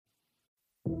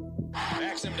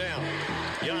Backs him down.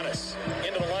 Giannis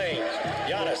into the lane.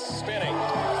 Giannis spinning.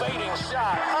 Fading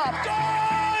shot. Up.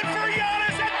 Good for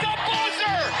Giannis at the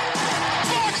buzzer.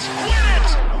 Bucks win it.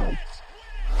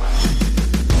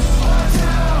 Our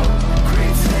town,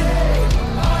 Green City,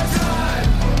 our time,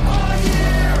 our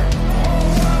year, whole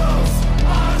world's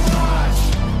on watch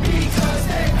because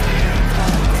they fear the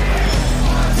team.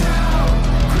 Our town,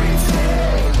 Green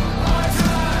City, our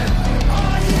time,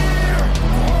 our year,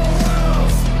 whole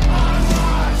world's on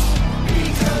watch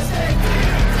because they fear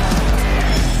the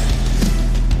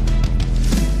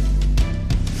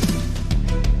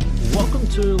team. Welcome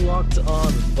to Locked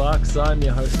On Bucks. I'm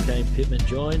your host, Kane Pittman,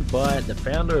 joined by the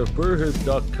founder of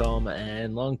BrewHoop.com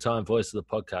and longtime voice of the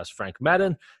podcast, Frank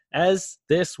Madden. As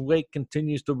this week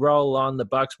continues to roll on, the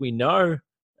Bucks, we know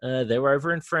they were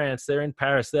over in France. They're in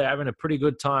Paris. They're having a pretty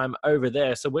good time over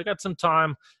there. So we got some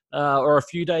time or a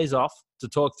few days off to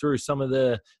talk through some of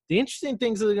the interesting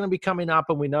things that are going to be coming up.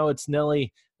 And we know it's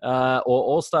Nelly or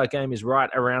All-Star game is right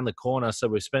around the corner. So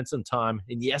we spent some time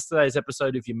in yesterday's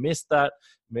episode. If you missed that,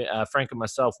 Frank and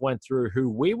myself went through who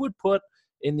we would put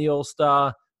in the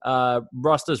All-Star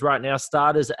rosters right now,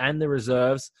 starters and the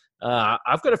reserves.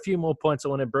 I've got a few more points I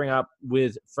want to bring up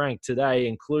with Frank today,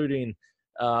 including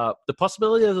the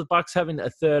possibility of the Bucks having a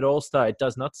third All-Star. It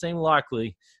does not seem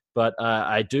likely, but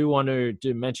I do want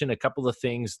to mention a couple of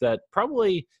things that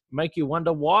probably make you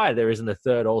wonder why there isn't a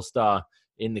third All-Star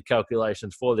in the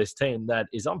calculations for this team that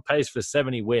is on pace for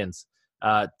 70 wins.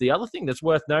 The other thing that's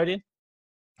worth noting,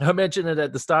 I mentioned it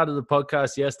at the start of the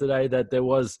podcast yesterday that there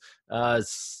was, I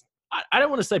don't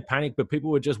want to say panic, but people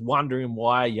were just wondering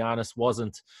why Giannis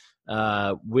wasn't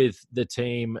with the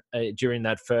team during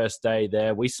that first day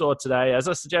there. We saw today, as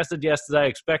I suggested yesterday,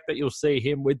 expect that you'll see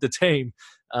him with the team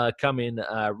come in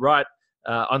right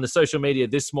on the social media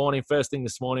this morning. First thing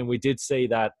this morning, we did see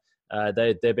that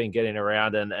they've been getting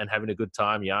around and having a good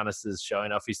time. Giannis is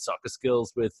showing off his soccer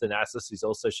skills with Thanasis. He's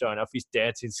also showing off his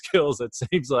dancing skills. It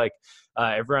seems like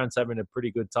everyone's having a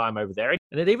pretty good time over there.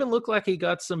 And it even looked like he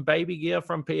got some baby gear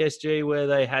from PSG where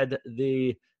they had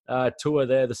the tour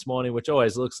there this morning, which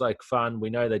always looks like fun. We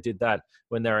know they did that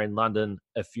when they were in London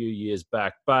a few years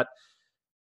back. But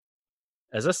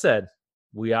as I said,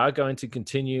 we are going to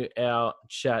continue our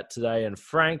chat today. And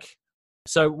Frank,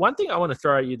 so one thing I want to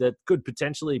throw at you that could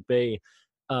potentially be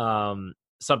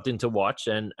something to watch,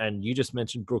 and you just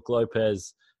mentioned Brook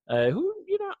Lopez, who,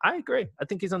 I agree. I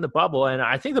think he's on the bubble, and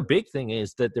I think the big thing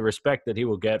is that the respect that he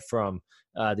will get from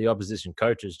the opposition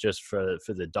coaches just for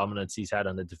the dominance he's had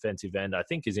on the defensive end, I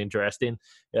think is interesting.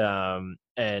 And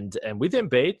with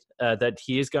Embiid, that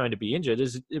he is going to be injured,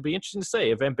 it'll be interesting to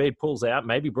see if Embiid pulls out.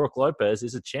 Maybe Brook Lopez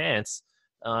is a chance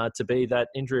to be that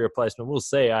injury replacement. We'll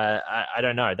see. I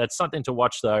don't know. That's something to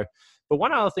watch, though. But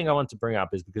one other thing I want to bring up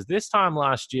is because this time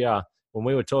last year, when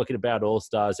we were talking about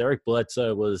All-Stars, Eric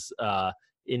Bledsoe was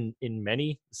in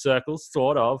many circles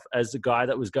thought of as the guy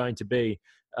that was going to be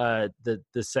the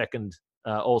second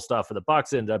All-Star for the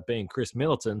Bucks. Ended up being Chris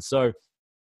Middleton. So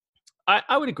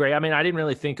I would agree. I mean, I didn't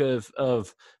really think of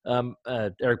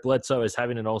Eric Bledsoe as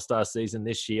having an All-Star season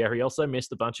this year. He also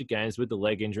missed a bunch of games with the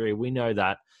leg injury. We know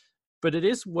that. But it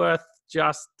is worth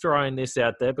just throwing this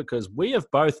out there because we have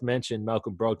both mentioned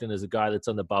Malcolm Brogdon as a guy that's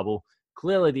on the bubble.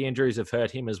 Clearly, the injuries have hurt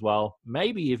him as well.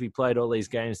 Maybe if he played all these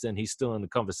games, then he's still in the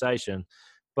conversation.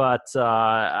 But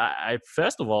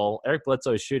first of all, Eric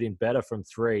Bledsoe is shooting better from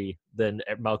three than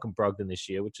Malcolm Brogdon this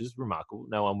year, which is remarkable.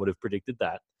 No one would have predicted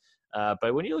that.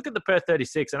 But when you look at the per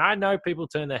 36, and I know people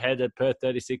turn their head at per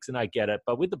 36, and I get it.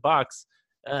 But with the Bucks,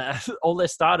 all their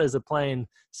starters are playing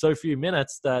so few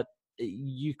minutes that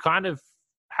you kind of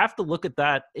have to look at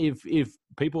that if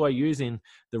people are using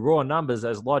the raw numbers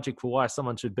as logic for why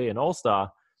someone should be an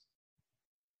all-star.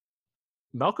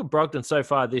 Malcolm Brogdon so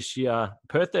far this year,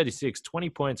 per 36, 20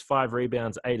 points, 5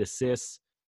 rebounds, 8 assists.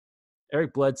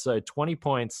 Eric Bledsoe, 20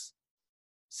 points,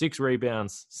 6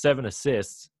 rebounds, 7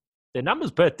 assists. Their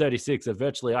numbers per 36 are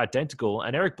virtually identical,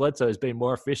 and Eric Bledsoe has been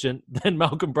more efficient than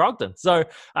Malcolm Brogdon. So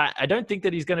I don't think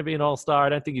that he's going to be an all-star. I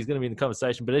don't think he's going to be in the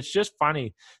conversation, but it's just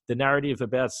funny, the narrative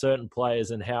about certain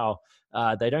players and how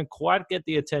they don't quite get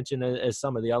the attention as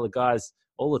some of the other guys.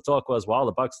 All the talk was, well,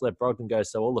 the Bucks let Brogdon go,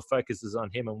 so all the focus is on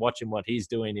him and watching what he's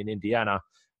doing in Indiana.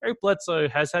 Eric Bledsoe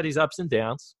has had his ups and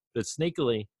downs, but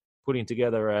sneakily putting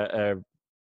together a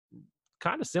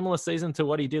kind of similar season to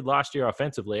what he did last year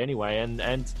offensively anyway, and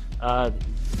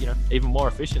even more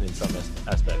efficient in some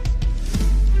aspects.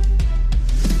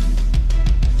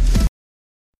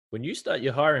 When you start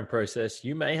your hiring process,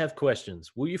 you may have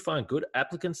questions. Will you find good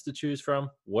applicants to choose from?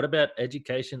 What about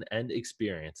education and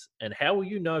experience? And how will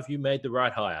you know if you made the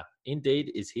right hire?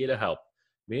 Indeed is here to help.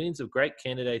 Millions of great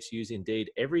candidates use Indeed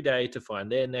every day to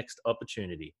find their next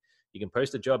opportunity. You can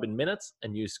post a job in minutes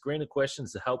and use screener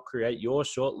questions to help create your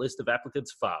short list of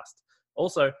applicants fast.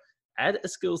 Also, add a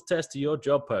skills test to your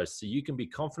job post so you can be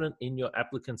confident in your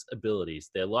applicant's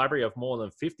abilities. Their library of more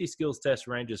than 50 skills tests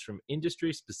ranges from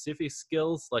industry-specific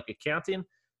skills like accounting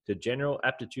to general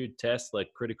aptitude tests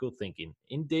like critical thinking.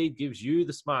 Indeed gives you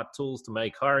the smart tools to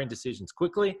make hiring decisions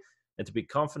quickly and to be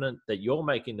confident that you're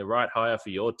making the right hire for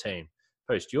your team.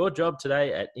 Post your job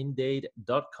today at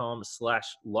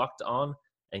indeed.com/lockedon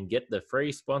and get the free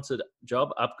sponsored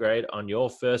job upgrade on your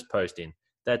first posting.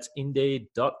 That's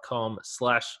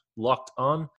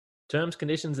indeed.com/lockedon. Terms,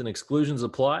 conditions, and exclusions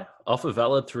apply. Offer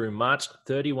valid through March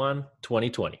 31,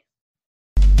 2020.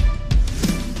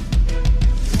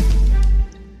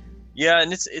 Yeah,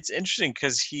 and it's interesting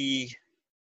because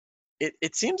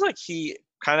it seems like he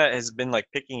kind of has been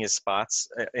like picking his spots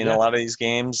in a lot of these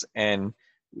games, and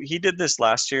he did this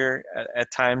last year at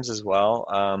times as well.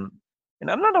 And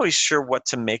I'm not always sure what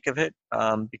to make of it,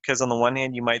 because on the one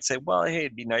hand, you might say, well, hey,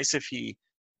 it'd be nice if he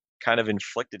kind of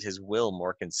inflicted his will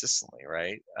more consistently,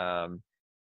 right?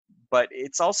 But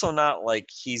it's also not like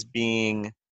it's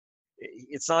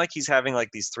not like he's having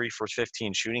like these 3 for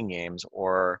 15 shooting games,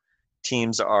 or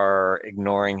teams are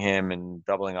ignoring him and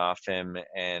doubling off him,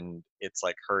 and it's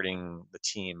like hurting the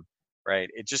team, right?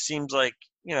 It just seems like,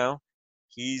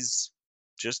 he's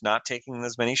just not taking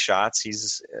as many shots.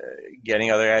 He's getting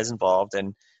other guys involved,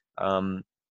 and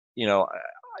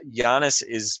Giannis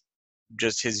is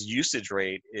just, his usage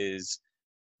rate is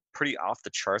pretty off the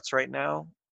charts right now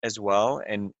as well.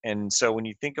 And so when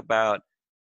you think about,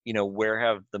 where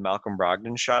have the Malcolm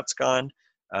Brogdon shots gone?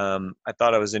 I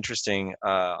thought it was interesting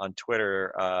on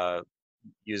Twitter,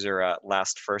 user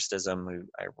Last Firstism, who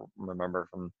I remember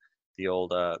from the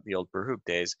old Brew Hoop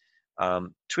days,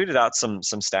 tweeted out some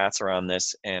stats around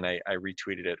this, and I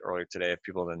retweeted it earlier today if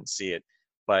people didn't see it.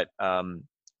 But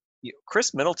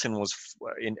Chris Middleton was,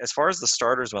 as far as the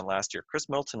starters went last year, Chris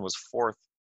Middleton was 4th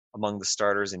among the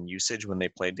starters in usage when they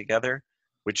played together,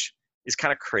 which is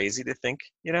kind of crazy to think,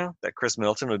 that Chris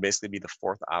Middleton would basically be the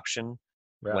 4th option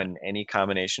when any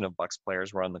combination of Bucks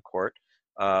players were on the court.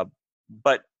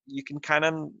 But you can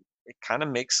it kind of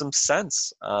makes some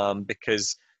sense,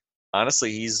 because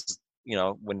honestly, he's,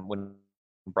 when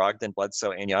Brogdon,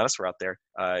 Bledsoe, and Giannis were out there,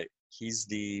 he's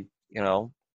the,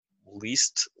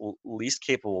 least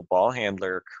capable ball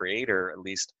handler, creator, at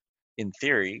least in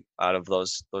theory, out of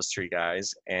those 3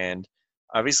 guys. And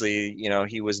obviously,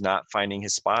 he was not finding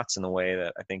his spots in the way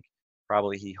that I think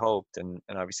probably he hoped. And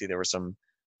obviously there were some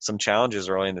challenges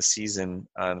early in the season,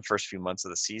 in the first few months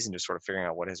of the season, just sort of figuring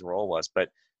out what his role was. But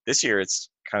this year it's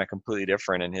kind of completely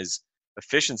different, and his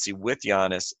efficiency with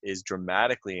Giannis is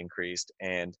dramatically increased,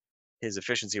 and his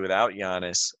efficiency without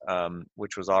Giannis,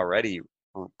 which was already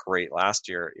great last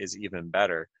year, is even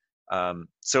better.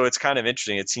 So it's kind of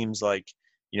interesting. It seems like,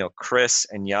 Chris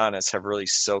and Giannis have really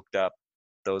soaked up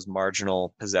those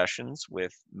marginal possessions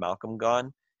with Malcolm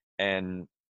gone, and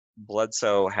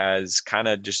Bledsoe has kind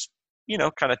of just,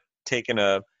 kind of taken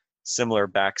a similar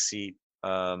backseat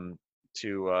to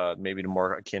maybe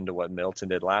more akin to what Middleton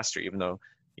did last year, even though,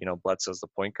 Bledsoe's the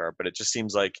point guard. But it just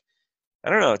seems like,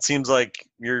 I don't know, it seems like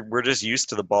we're just used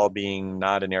to the ball being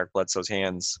not in Eric Bledsoe's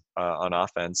hands on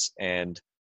offense. And,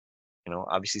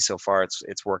 obviously so far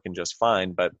it's working just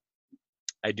fine. But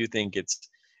I do think it's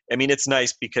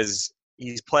nice because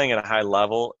he's playing at a high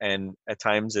level, and at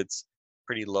times it's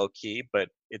pretty low key, but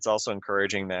it's also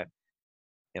encouraging that,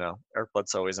 Eric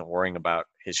Bledsoe isn't worrying about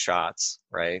his shots,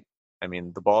 right? I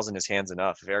mean, the ball's in his hands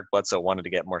enough. If Eric Bledsoe wanted to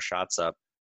get more shots up,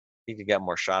 he could get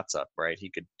more shots up, right?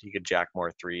 He could jack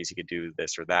more threes. He could do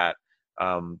this or that.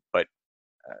 But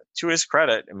to his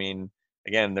credit,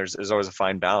 again, there's always a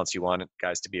fine balance. You want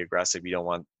guys to be aggressive. You don't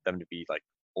want them to be like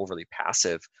overly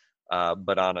passive.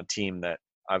 But on a team that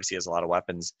obviously has a lot of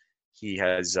weapons, he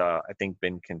has, I think,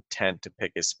 been content to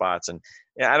pick his spots. And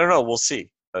I don't know. We'll see.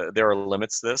 There are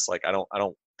limits to this. Like, I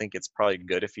don't think it's probably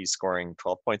good if he's scoring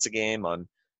 12 points a game on,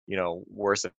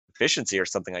 worse efficiency or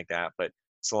something like that. But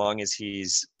so long as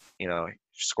he's,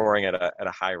 scoring at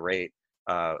a high rate,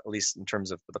 at least in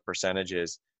terms of the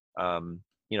percentages,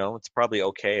 it's probably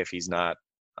okay if he's not,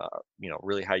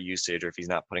 really high usage, or if he's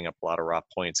not putting up a lot of raw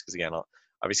points. Because again,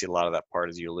 obviously a lot of that part,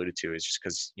 as you alluded to, is just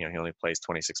because, he only plays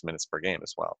 26 minutes per game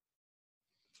as well.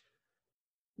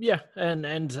 Yeah, and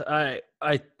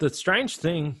the strange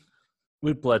thing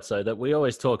with Bledsoe that we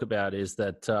always talk about is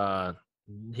that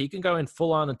he can go in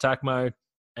full-on attack mode,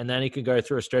 and then he can go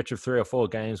through a stretch of 3 or 4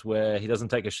 games where he doesn't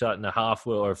take a shot in a half,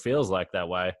 or it feels like that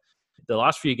way. The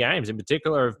last few games in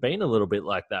particular have been a little bit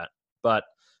like that. But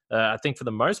I think for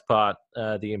the most part,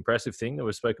 the impressive thing that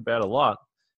we spoke about a lot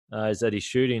is that his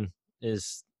shooting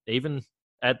is, even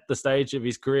at the stage of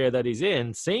his career that he's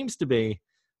in, seems to be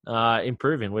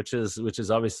improving, which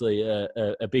is obviously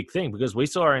a big thing, because we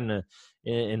saw in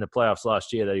the playoffs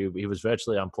last year that he was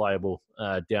virtually unplayable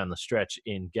down the stretch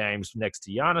in games next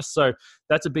to Giannis. So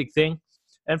that's a big thing.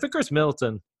 And for Chris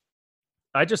Middleton,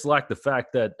 I just like the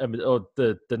fact that, or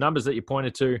the numbers that you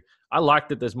pointed to, I like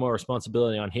that there's more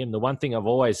responsibility on him. The one thing I've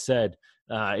always said,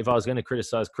 if I was going to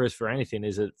criticize Chris for anything,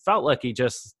 is it felt like he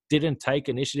just didn't take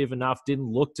initiative enough,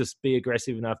 didn't look to be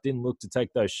aggressive enough, didn't look to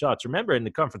take those shots. Remember in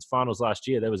the conference finals last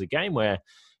year, there was a game where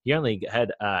he only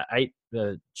had 8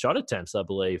 shot attempts, I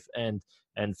believe. And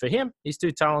for him, he's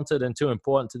too talented and too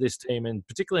important to this team. And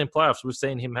particularly in playoffs, we've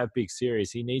seen him have big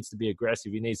series. He needs to be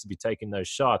aggressive. He needs to be taking those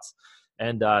shots.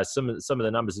 And some of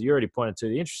the numbers that you already pointed to.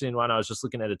 The interesting one, I was just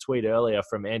looking at a tweet earlier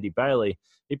from Andy Bailey.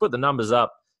 He put the numbers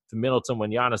up for Middleton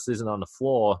when Giannis isn't on the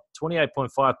floor.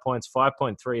 28.5 points,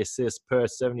 5.3 assists per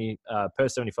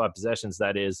 75 possessions,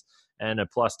 that is, and a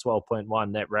plus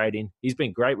 12.1 net rating. He's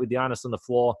been great with Giannis on the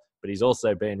floor, but he's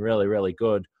also been really, really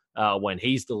good when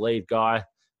he's the lead guy.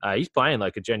 He's playing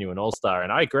like a genuine all-star.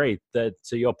 And I agree that,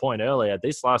 to your point earlier,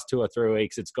 these last 2 or 3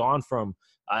 weeks, it's gone from,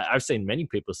 I've seen many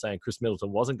people saying Chris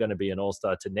Middleton wasn't going to be an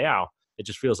all-star, to now it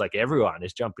just feels like everyone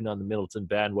is jumping on the Middleton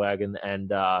bandwagon.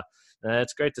 And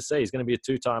it's great to see. He's going to be a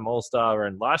 2-time all-star.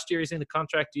 And last year he's in the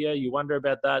contract year. You wonder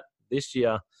about that. This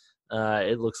year,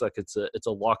 it looks like it's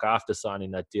a lock after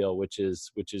signing that deal, which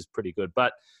is pretty good.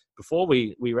 But before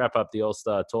we wrap up the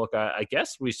All-Star talk, I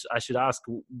guess I should ask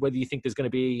whether you think there's going to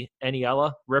be any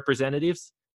other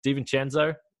representatives.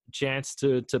 DiVincenzo, chance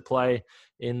to play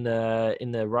in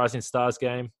the Rising Stars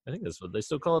game. I think that's what they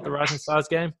still call it, the Rising Stars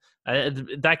game.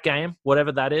 That game,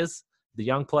 whatever that is, the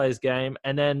young players game.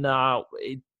 And then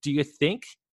do you think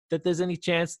that there's any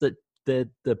chance that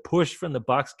the push from the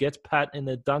Bucks gets Pat in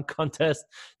the dunk contest?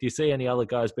 Do you see any other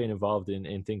guys being involved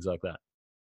in things like that?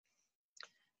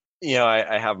 You know,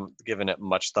 I haven't given it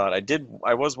much thought.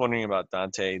 I was wondering about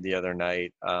Dante the other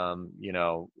night. You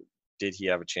know, did he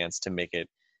have a chance to make it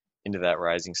into that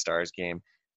Rising Stars game?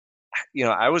 You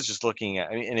know, I was just looking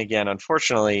at, and again,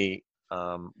 unfortunately,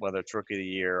 whether it's Rookie of the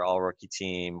Year, All Rookie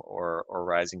Team, or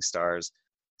Rising Stars,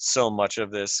 so much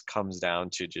of this comes down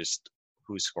to just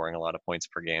who's scoring a lot of points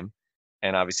per game.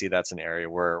 And obviously that's an area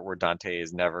where Dante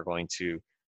is never going to,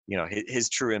 you know, his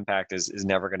true impact is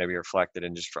never going to be reflected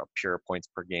in just a pure points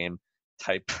per game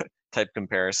type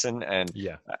comparison. And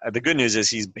yeah, the good news is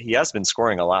he has been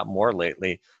scoring a lot more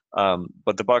lately.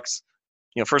 But the Bucks,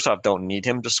 you know, first off, don't need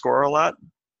him to score a lot.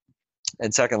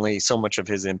 And secondly, so much of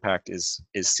his impact is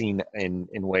seen in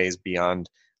ways beyond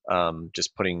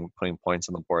just putting points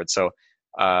on the board. So,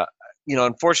 you know,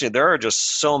 unfortunately, there are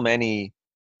just so many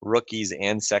rookies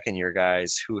and second-year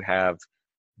guys who have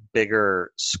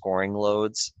bigger scoring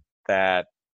loads that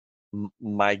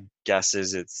my guess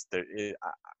is it's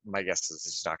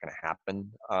just not going to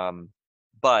happen.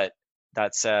 But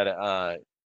that said, I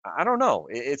don't know.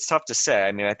 It's tough to say.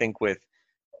 I mean, I think with,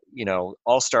 you know,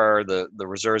 All-Star, the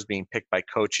reserves being picked by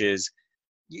coaches,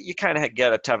 you kind of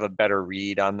get to have a better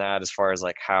read on that as far as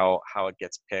like how it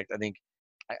gets picked. I think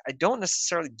I don't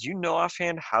necessarily. Do you know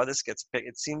offhand how this gets picked?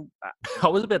 It seemed. I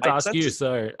was about to ask you,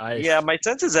 so my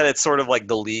sense is that it's sort of like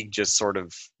the league just sort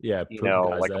of, you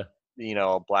know, like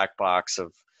a black box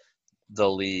of the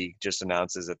league just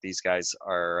announces that these guys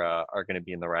are going to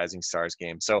be in the Rising Stars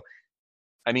game. So,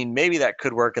 I mean, maybe that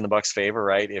could work in the Bucks' favor,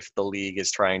 right? If the league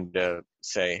is trying to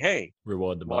say, "Hey,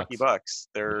 reward the Milwaukee Bucks,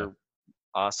 they're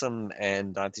awesome,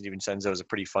 and Dante DiVincenzo is a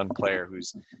pretty fun player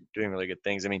who's doing really good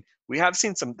things." I mean, we have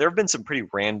seen there have been some pretty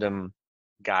random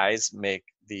guys make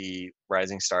the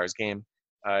Rising Stars game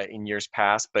in years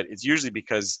past, but it's usually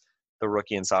because the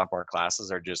rookie and sophomore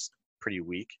classes are just pretty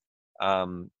weak.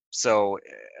 So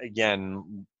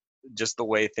again, just the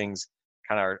way things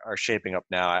kind of are shaping up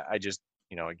now, I just,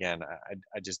 you know, again,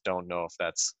 I just don't know if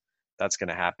that's going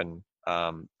to happen.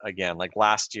 Again, like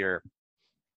last year,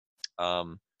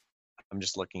 I'm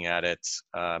just looking at it.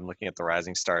 I'm looking at the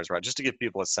Rising Stars, right, just to give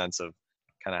people a sense of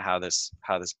kind of how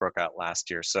this broke out last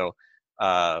year. So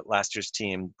last year's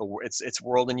team, it's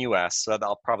World and U.S., so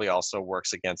that probably also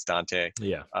works against Dante.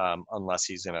 Yeah. Unless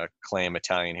he's going to claim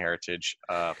Italian heritage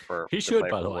for he should,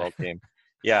 by the way. World team.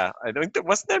 Yeah, I think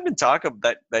wasn't there been talk of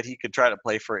that he could try to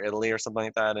play for Italy or something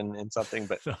like that in something.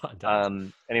 But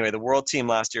anyway, the World team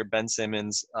last year: Ben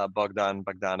Simmons, Bogdan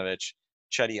Bogdanovic,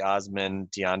 Chetty Osman,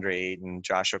 DeAndre Ayton,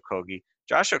 Josh Okogie.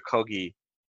 Josh Okogie,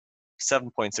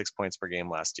 7.6 points per game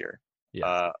last year.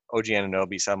 Yeah. OG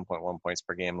Anunoby, 7.1 points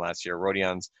per game last year.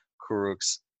 Rodions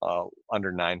Kurucs,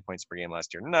 under 9 points per game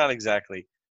last year. Not exactly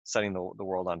setting the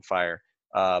world on fire.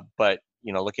 But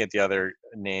looking at the other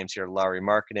names here, Lauri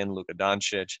Markkanen, Luka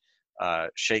Doncic,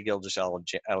 Shai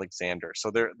Gilgeous-Alexander.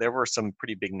 So there were some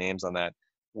pretty big names on that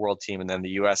world team, and then the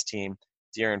U.S. team: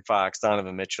 De'Aaron Fox,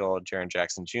 Donovan Mitchell, Jaren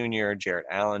Jackson Jr., Jarrett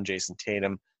Allen, Jason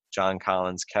Tatum, John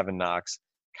Collins, Kevin Knox,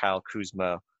 Kyle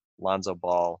Kuzma, Lonzo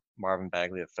Ball, Marvin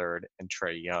Bagley III, and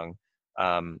Trae Young.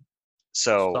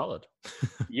 So solid.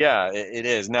 yeah, it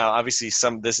is. Now, obviously,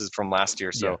 this is from last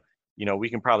year, so we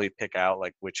can probably pick out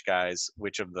like which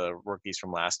of the rookies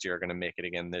from last year are going to make it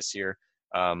again this year.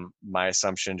 My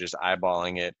assumption, just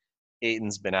eyeballing it,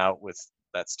 Ayton's been out with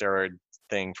that steroid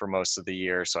thing for most of the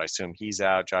year, so I assume he's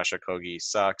out. Josh Okogie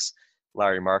sucks.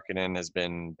 Lauri Markkanen has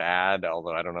been bad,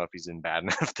 although I don't know if he's been bad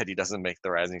enough that he doesn't make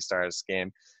the Rising Stars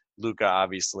game. Luka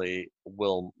obviously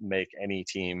will make any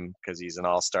team because he's an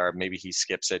all-star. Maybe he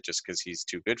skips it just because he's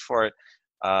too good for it.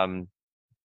 And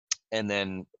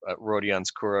then Rodion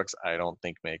Kurucs, I don't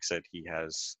think makes it. He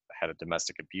has had a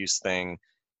domestic abuse thing,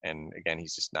 and again,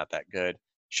 he's just not that good.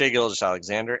 Shai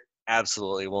Gilgeous-Alexander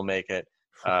absolutely will make it.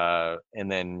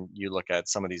 And then you look at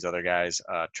some of these other guys,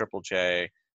 Triple J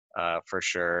for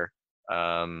sure.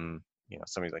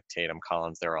 Somebody like Tatum,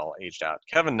 Collins, they're all aged out.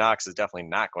 Kevin Knox is definitely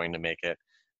not going to make it.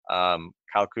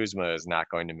 Kyle Kuzma is not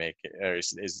going to make it, or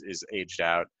is aged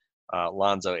out.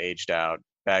 Lonzo aged out.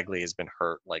 Bagley has been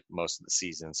hurt like most of the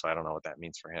season, so I don't know what that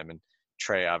means for him. And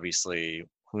Trae, obviously,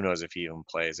 who knows if he even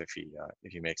plays if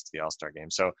he makes it to the All-Star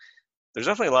game. So there's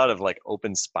definitely a lot of like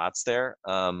open spots there.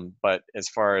 But as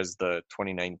far as the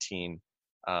 2019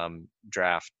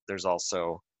 draft, there's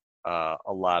also a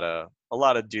lot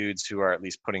of dudes who are at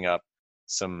least putting up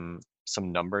some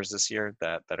numbers this year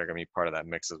that are going to be part of that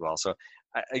mix as well. So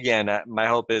again, my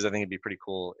hope is I think it'd be pretty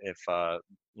cool if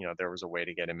there was a way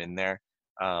to get him in there.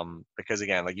 Because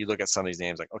again, like you look at some of these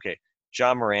names, like, okay,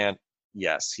 Ja Morant,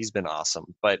 yes, he's been awesome.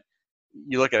 But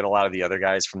you look at a lot of the other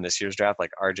guys from this year's draft,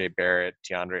 like RJ Barrett,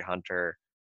 DeAndre Hunter,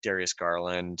 Darius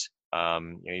Garland,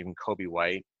 even Kobe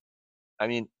White. I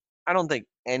mean, I don't think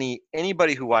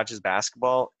anybody who watches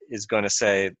basketball is going to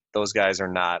say those guys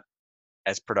are not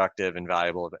as productive and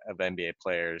valuable of NBA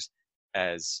players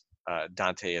as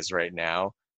Dante is right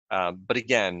now. But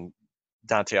again,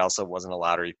 Dante also wasn't a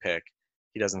lottery pick.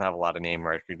 He doesn't have a lot of name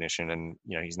recognition, and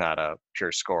he's not a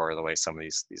pure scorer the way some of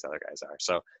these other guys are.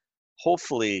 So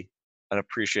hopefully an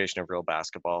appreciation of real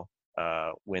basketball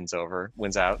wins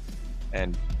out,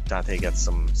 and Dante gets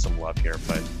some love here,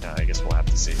 but I guess we'll have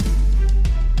to see.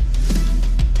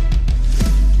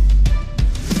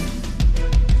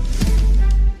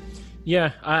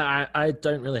 Yeah, I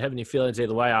don't really have any feelings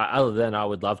either way, other than I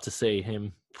would love to see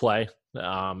him play.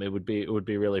 It would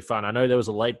be really fun. I know there was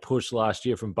a late push last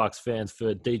year from Bucks fans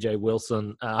for DJ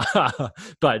Wilson,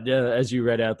 but as you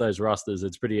read out those rosters,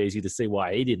 it's pretty easy to see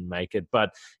why he didn't make it.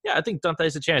 But yeah, I think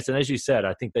Dante's a chance, and as you said,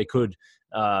 I think they could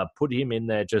put him in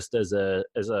there just as a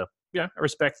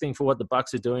respect thing for what the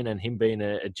Bucks are doing, and him being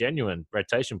a genuine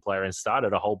rotation player and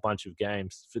started a whole bunch of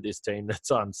games for this team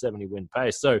that's on 70-win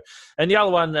pace. So, and the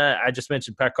other one I just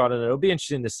mentioned, Pat Connaughton. It'll be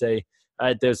interesting to see.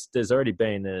 There's already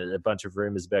been a bunch of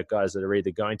rumors about guys that are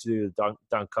either going to do the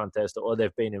dunk contest or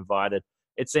they've been invited.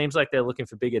 It seems like they're looking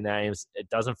for bigger names. It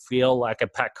doesn't feel like a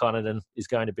Pat Connaughton is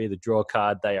going to be the draw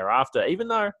card they are after, even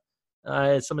though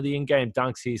some of the in-game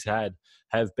dunks he's had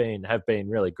have been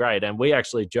really great. And we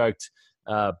actually joked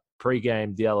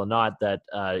pre-game the other night that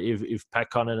if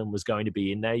Pat Connaughton was going to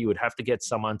be in there, you would have to get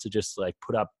someone to just like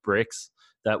put up bricks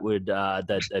that would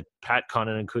that Pat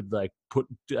Connaughton could like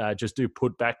just do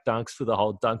put back dunks for the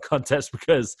whole dunk contest,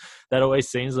 because that always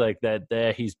seems like that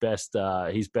they're his best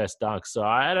dunks. So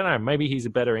I don't know, maybe he's a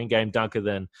better in-game dunker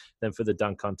than for the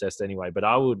dunk contest anyway. But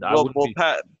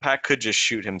Pat could just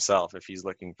shoot himself if he's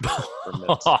looking for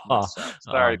missed.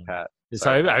 Sorry, Pat.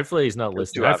 So hopefully he's not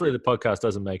listening. Hopefully the podcast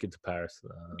doesn't make it to Paris.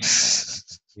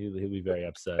 He'll be very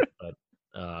upset. But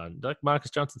like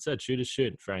Marcus Johnson said, shoot is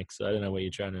shoot, Frank. So I don't know what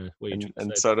you're trying to say.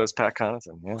 And so does Pat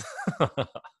Connaughton. Yeah.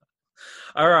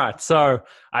 All right. So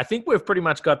I think we've pretty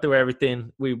much got through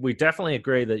everything. We definitely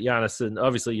agree that Giannis, and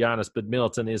obviously Giannis, but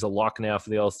Middleton is a lock now for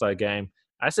the All-Star game.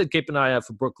 I said keep an eye out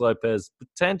for Brook Lopez,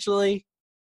 potentially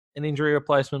an injury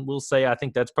replacement. We'll see. I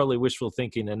think that's probably wishful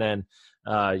thinking. And then,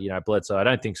 Bledsoe, I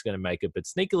don't think is going to make it, but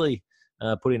sneakily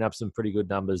putting up some pretty good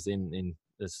numbers in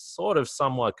a sort of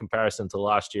somewhat comparison to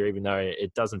last year, even though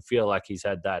it doesn't feel like he's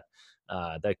had that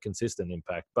consistent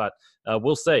impact. But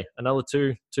we'll see. Another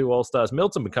two All-Stars.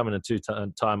 Milton becoming a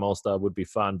two-time All-Star would be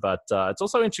fun, but it's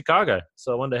also in Chicago.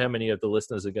 So I wonder how many of the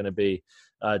listeners are going to be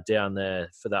down there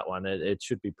for that one. It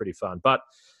should be pretty fun. But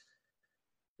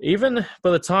even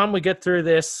by the time we get through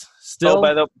this, Still,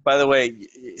 by the way,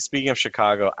 speaking of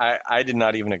Chicago, I did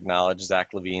not even acknowledge Zach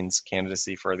LaVine's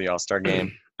candidacy for the All-Star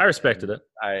game. I respected it.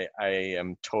 I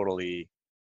am totally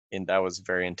in. That was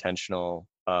very intentional.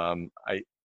 I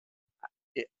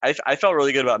felt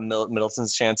really good about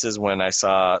Middleton's chances when I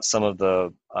saw some of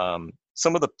the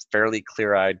fairly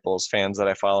clear-eyed Bulls fans that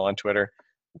I follow on Twitter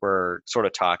were sort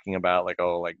of talking about like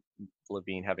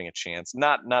LaVine having a chance,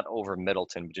 not over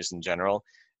Middleton, but just in general.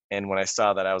 And when I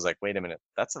saw that, I was like, wait a minute,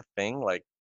 that's a thing? Like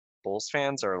Bulls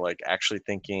fans are like actually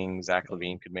thinking Zach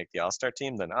LaVine could make the All-Star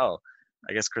team? Then, I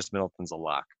guess Chris Middleton's a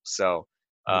lock. So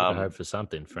I hope for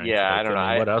something, Frank. Yeah, I don't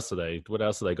know. What else have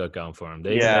they got going for him?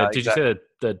 Did exactly. you say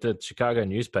that the Chicago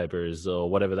newspapers or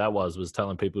whatever that was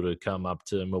telling people to come up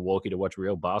to Milwaukee to watch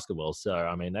real basketball? So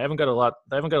I mean, they haven't got a lot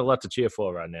to cheer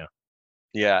for right now.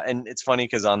 Yeah, and it's funny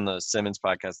because on the Simmons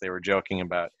podcast they were joking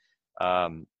about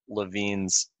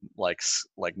LaVine's like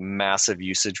massive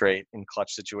usage rate in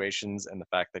clutch situations, and the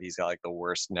fact that he's got like the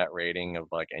worst net rating of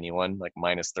like anyone, like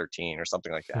 -13 or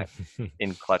something like that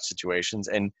in clutch situations.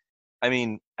 And I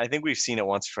mean, I think we've seen it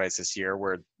once or twice this year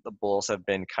where the Bulls have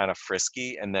been kind of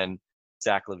frisky, and then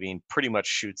Zach LaVine pretty much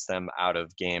shoots them out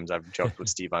of games. I've joked with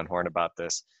Steve Van Horn about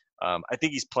this. I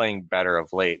think he's playing better of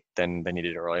late than he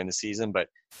did early in the season, but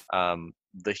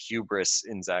the hubris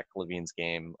in Zach LaVine's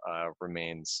game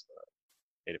remains.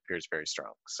 It appears very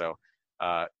strong. So,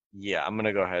 yeah, I'm going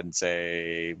to go ahead and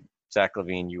say, Zach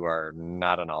LaVine, you are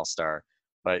not an all-star,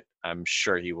 but I'm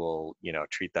sure he will,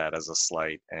 treat that as a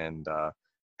slight and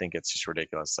think it's just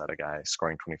ridiculous that a guy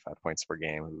scoring 25 points per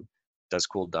game who does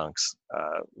cool dunks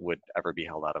would ever be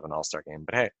held out of an all-star game.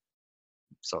 But hey,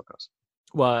 so it goes.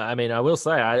 Well, I mean, I will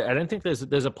say, I don't think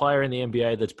there's a player in the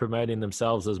NBA that's promoting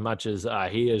themselves as much as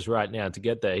he is right now to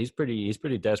get there. He's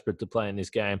pretty desperate to play in this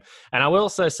game. And I will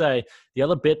also say the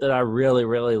other bit that I really,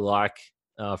 really like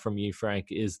from you, Frank,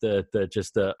 is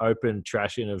the open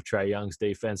trashing of Trae Young's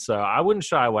defense. So I wouldn't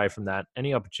shy away from that.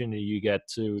 Any opportunity you get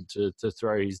to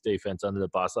throw his defense under the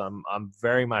bus, I'm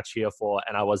very much here for.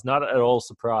 And I was not at all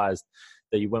surprised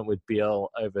that you went with Beal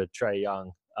over Trae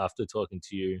Young after talking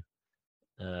to you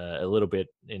a little bit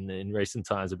in recent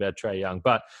times about Trae Young.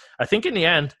 But I think in the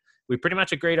end, we pretty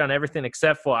much agreed on everything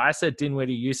except for I said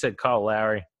Dinwiddie, you said Kyle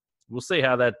Lowry. We'll see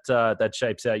how that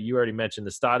shapes out. You already mentioned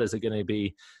the starters are going to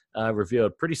be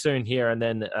revealed pretty soon here. And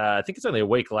then I think it's only a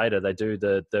week later they do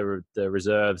the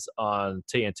reserves on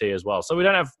TNT as well. So we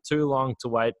don't have too long to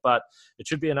wait, but it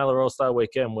should be another All-Star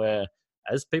weekend where,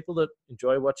 as people that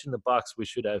enjoy watching the Bucks, we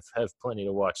should have plenty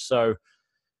to watch. So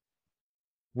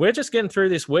we're just getting through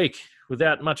this week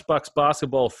without much Bucks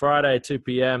basketball. Friday, 2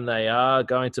 p.m., they are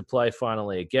going to play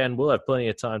finally again. We'll have plenty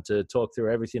of time to talk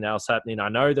through everything else happening. I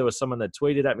know there was someone that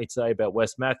tweeted at me today about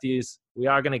Wes Matthews. We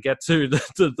are going to get to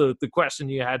the question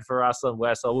you had for us on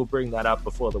Wes. I will bring that up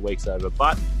before the week's over.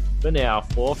 But for now,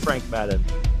 for Frank Madden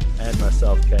and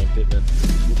myself, Kane Pittman,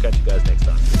 we'll catch you guys next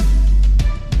time.